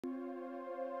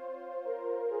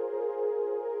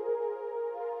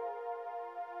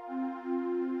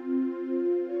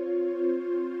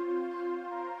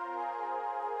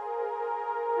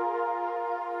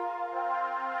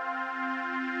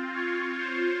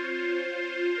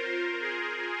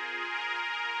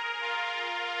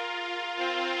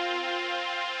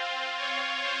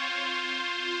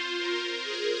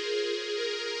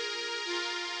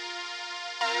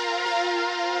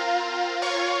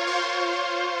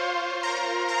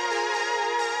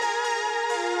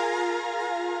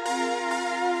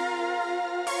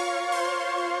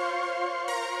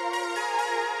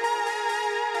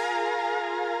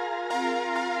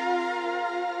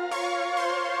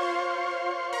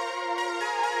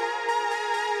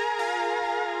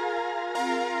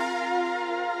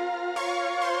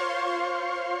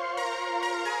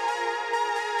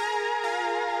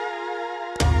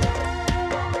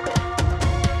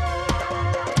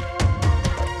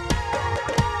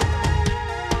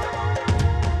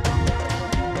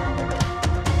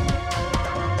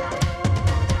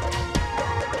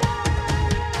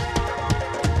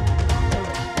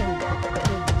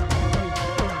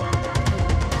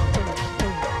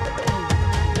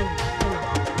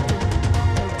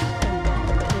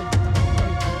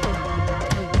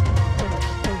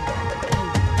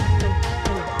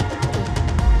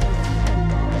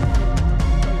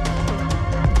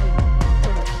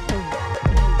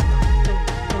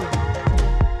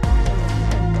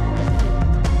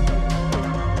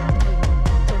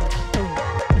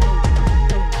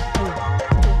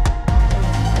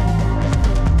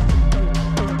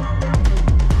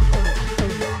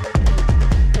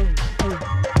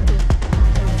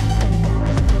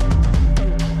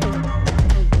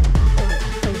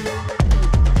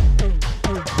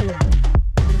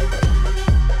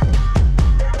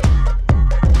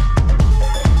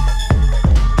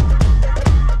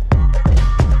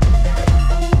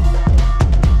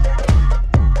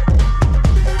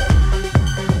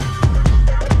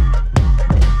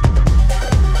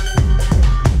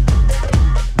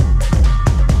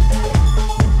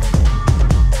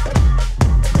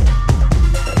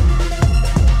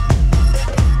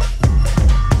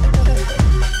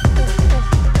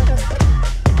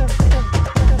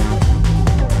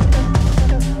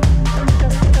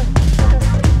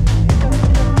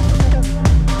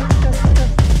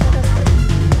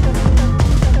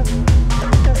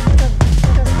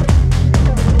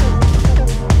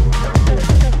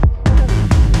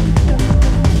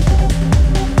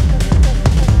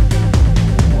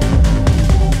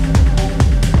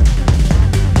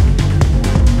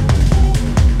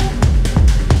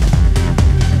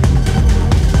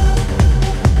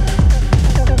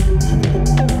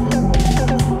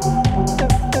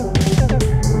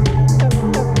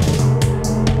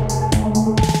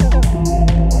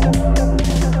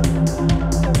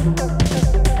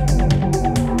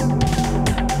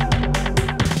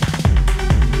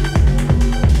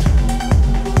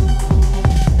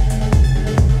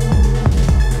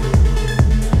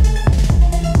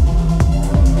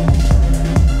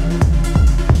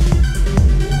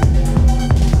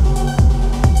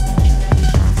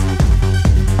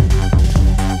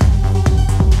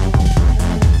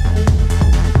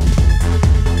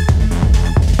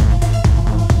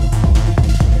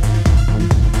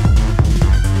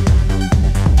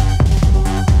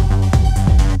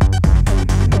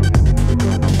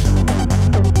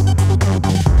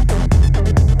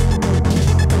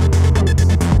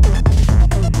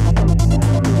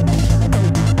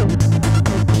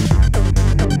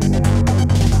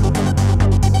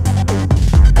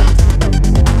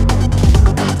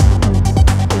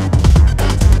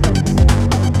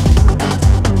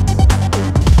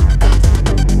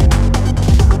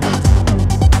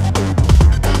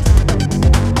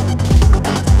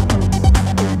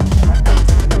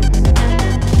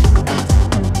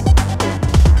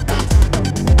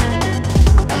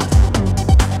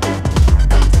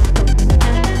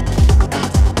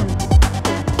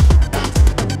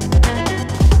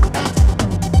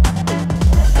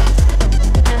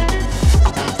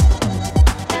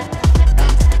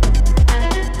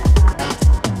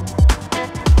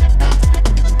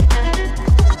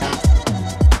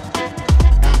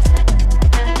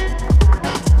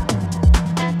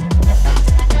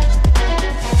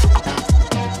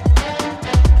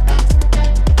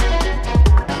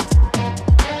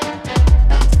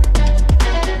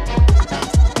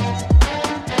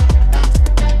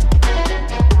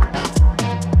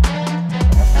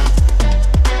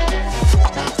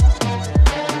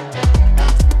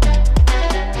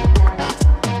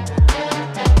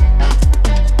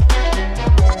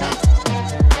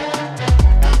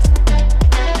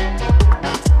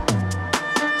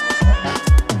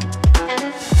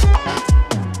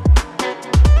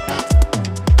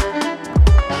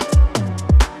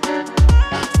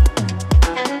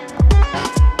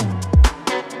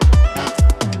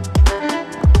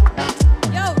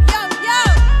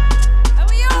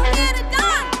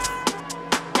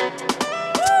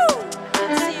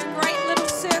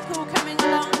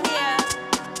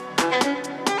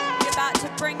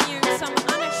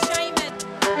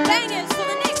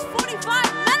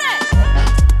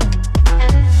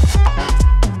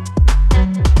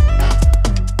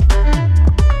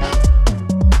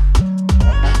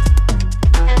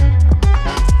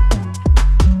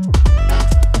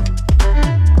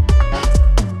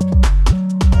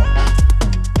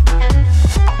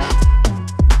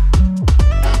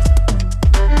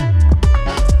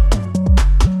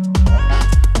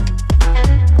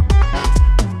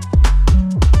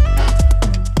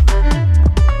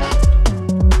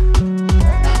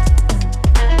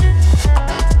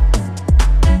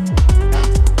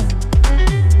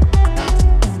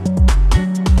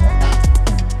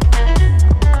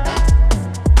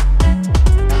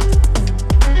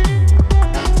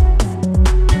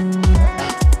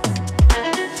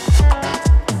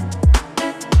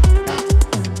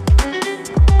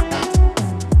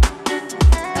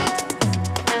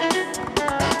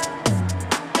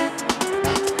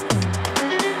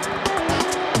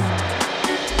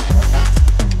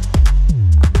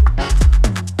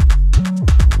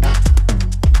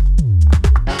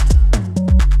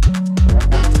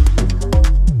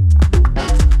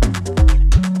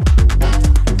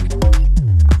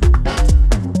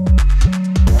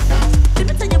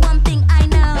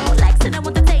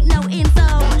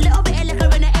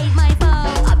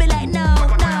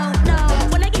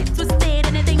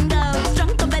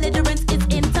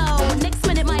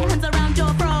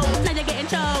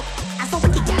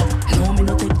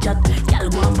chat. Girl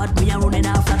go on bad, me a running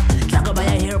off flat. Drag her by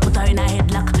her hair, put her in a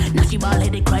headlock. Now she ball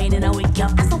headed crying in a wig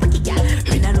cap. That's a wicked girl.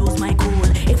 Me nah lose my cool.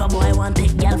 If a boy want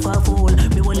take girl for a fool,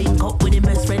 me will link up with him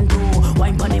best friend too.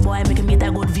 Wine pon the boy, make him get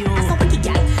a good view. That's a wicked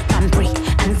girl. Pan prick,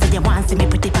 and say you want see me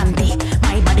pretty panty.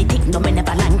 My body thick, no me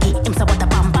never lanky. Him say what a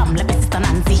bam bam, like me sister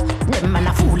Nancy. Them man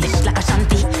a foolish like a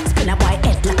shanty. Spin a boy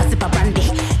head like a sip of brandy.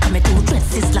 Come me two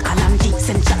dresses like a landy.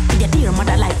 Send chat to your dear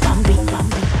mother like Bambi.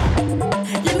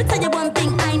 Let me tell you one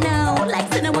thing I know.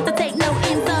 Like sin I want to take no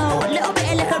info. Little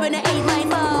bit of liquor and it ain't my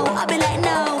fault. I'll be like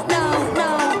no, no, no.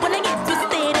 When I get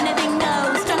twisted and everything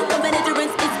goes. Strong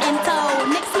belligerence is in tow.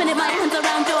 Next minute my hands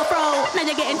around your throat. Now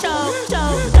you're getting choked,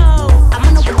 choked, choked. I'm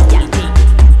on a wicked gal thing.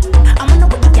 I'm on a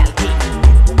wicked gal thing.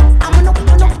 I'm on a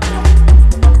wicked gal thing.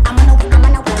 I'm on a wicked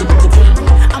gal thing.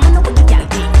 I'm on a wicked gal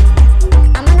thing.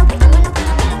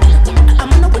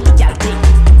 I'm on a wicked gal thing.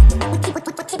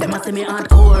 Them a say me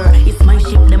hardcore. It's my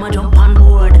ship, them a jump on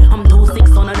board. I'm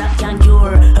 2-6 on that can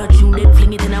cure. Her tune dead,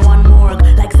 fling it in a one morgue.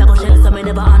 Like Sago Shell, so me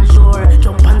never unsure.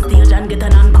 Jump on stage and get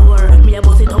an encore. Me a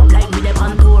bust it up like me the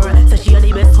contour. So she a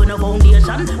the best with no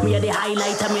foundation. Me a the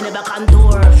highlighter, me never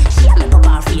contour. She a make up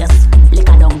her face. Lick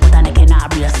her down, put her neck in her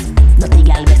brace. Nutty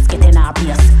gal best get in her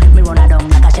place. Me run her down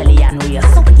like a Shelly and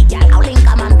race. So pretty gal, I'll link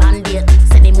a man pan date.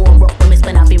 Send him home broke when me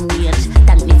spend off him wage.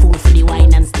 Thank me fool for the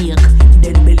wine and steak.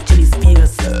 Then milk chili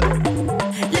spears.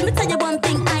 Let me tell you one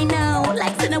thing I know.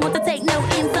 Like sin I want to take no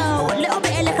info. Little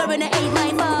bit of liquor and it ain't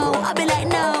my fault. I'll be like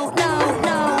no, no,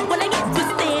 no. When I get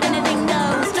twisted and everything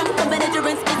goes. Strong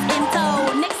belligerence is in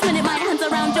tow. Next minute my hands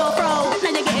around your throat. Now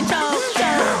you're getting choked,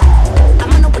 choked.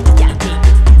 I'm on a wicked gal thing.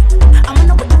 I'm on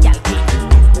a wicked gal thing.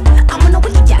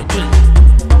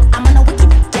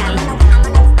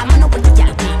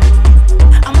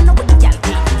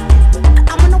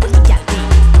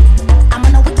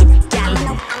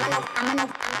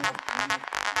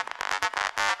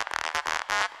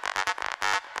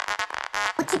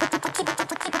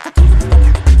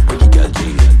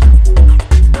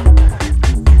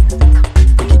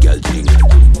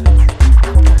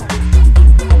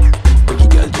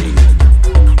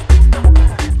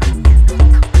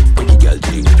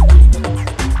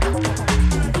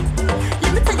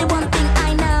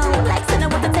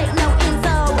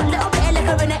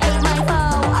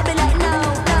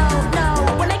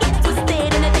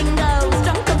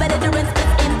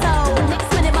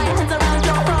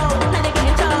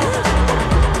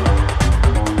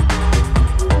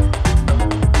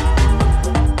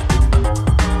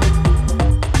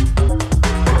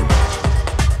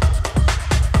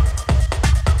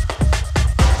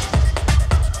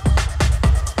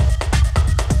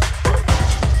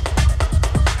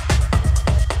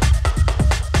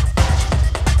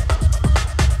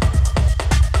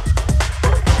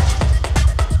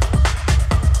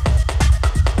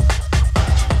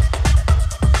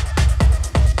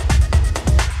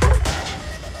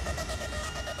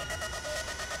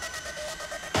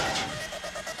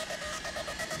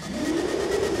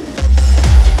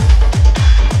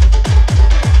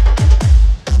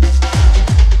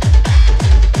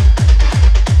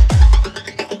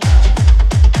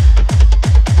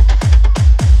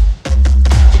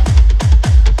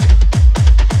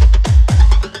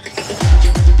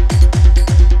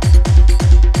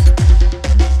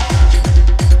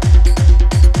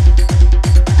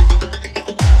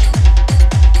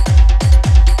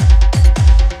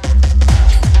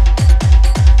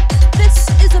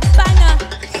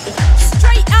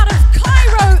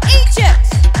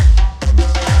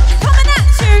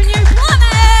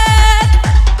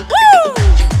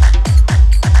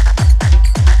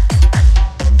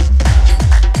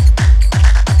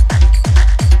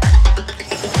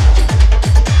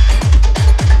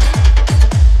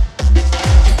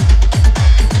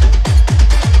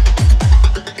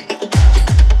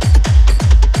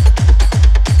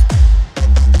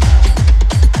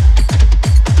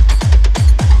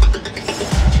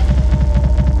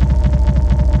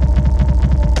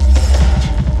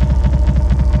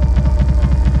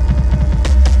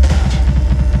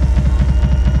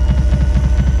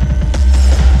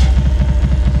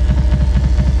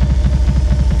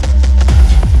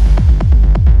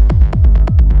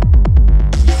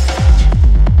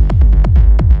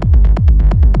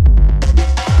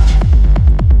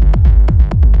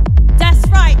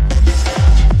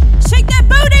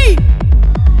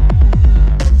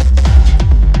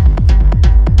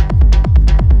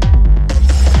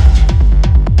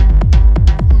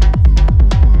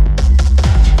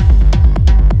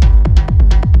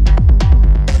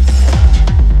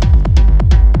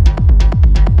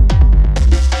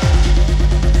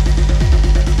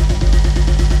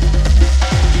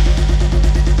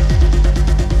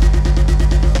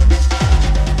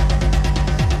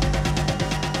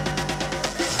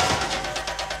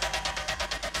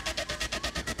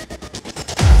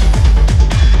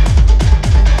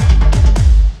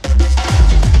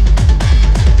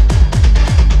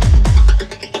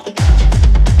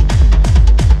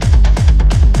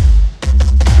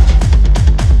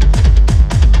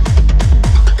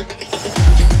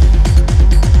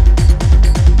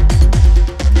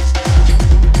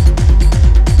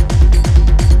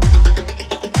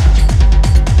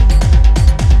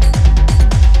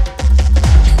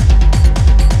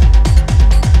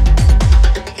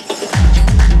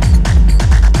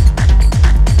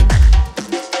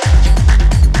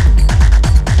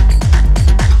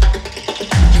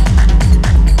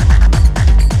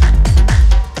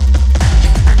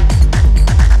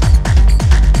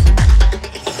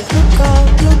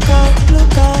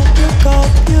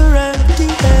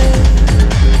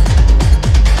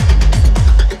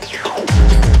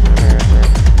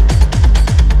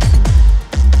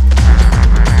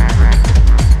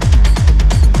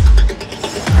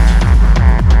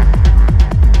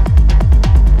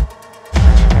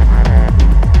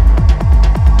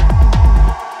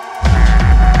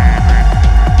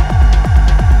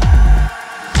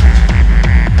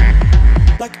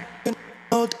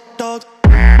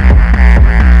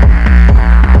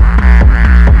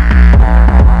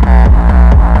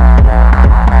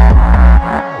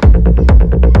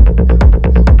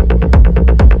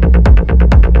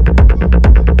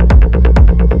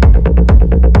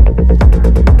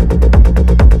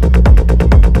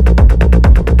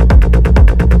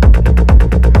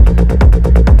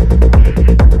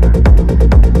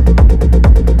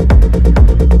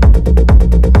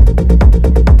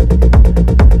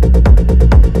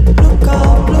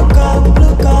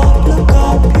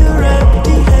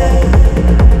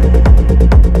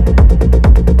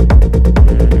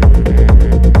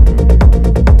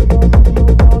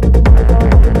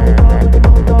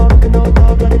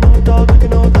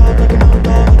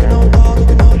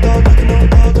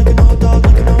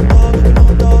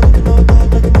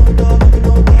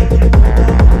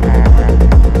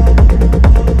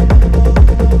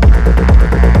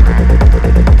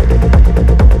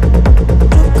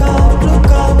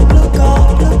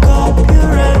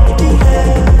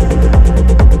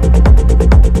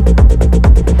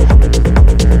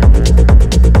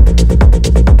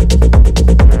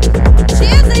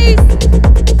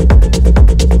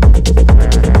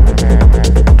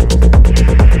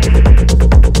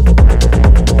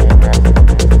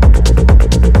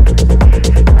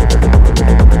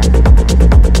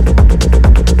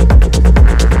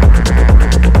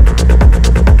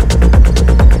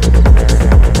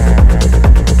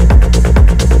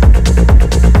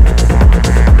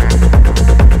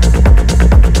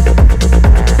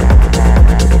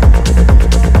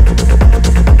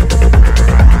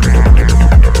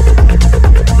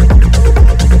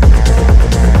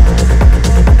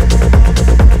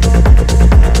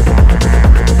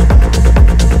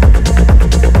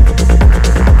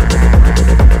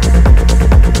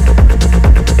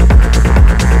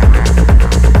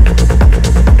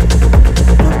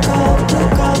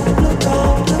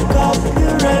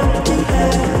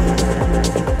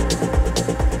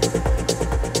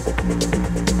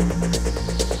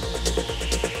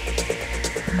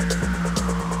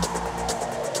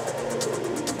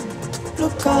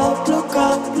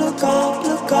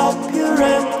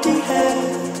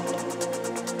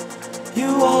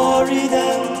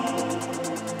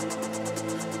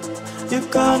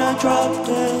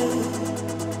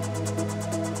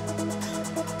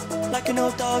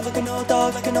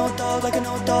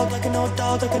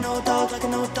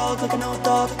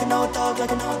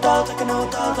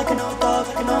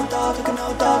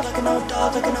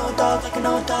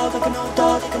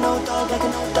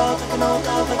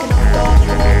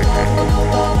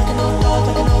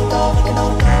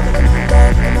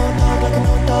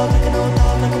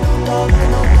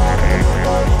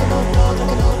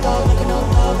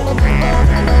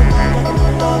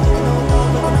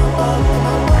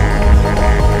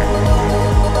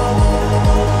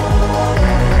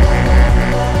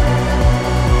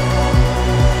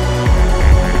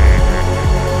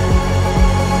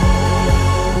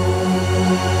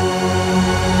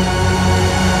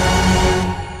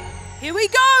 Here we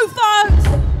go, folks!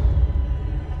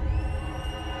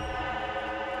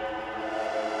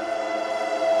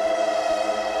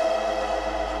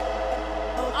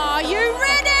 Are you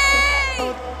ready?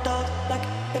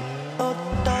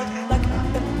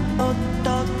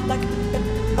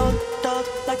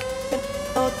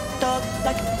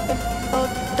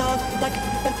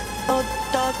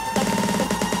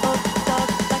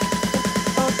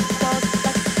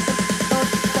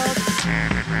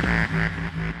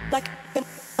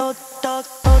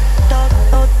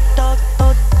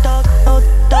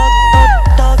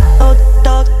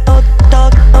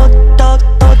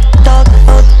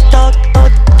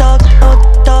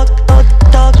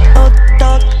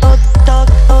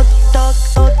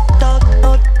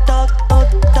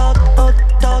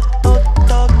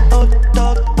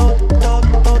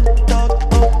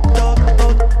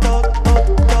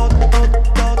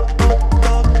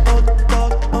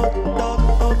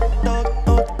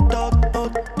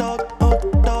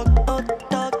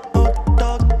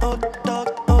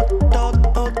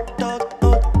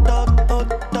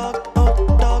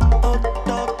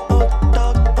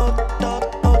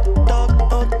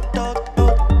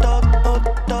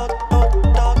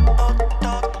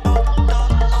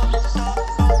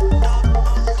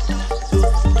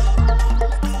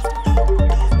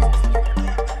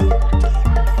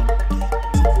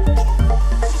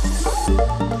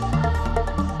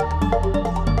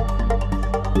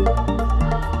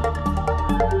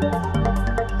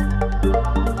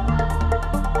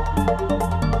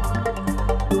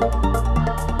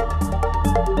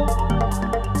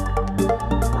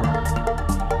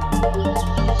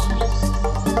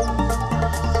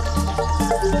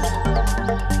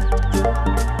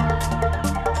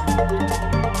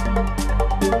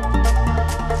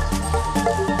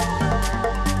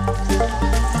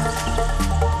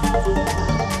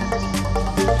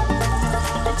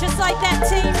 Just like that,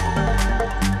 team,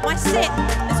 my set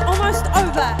is almost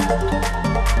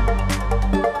over.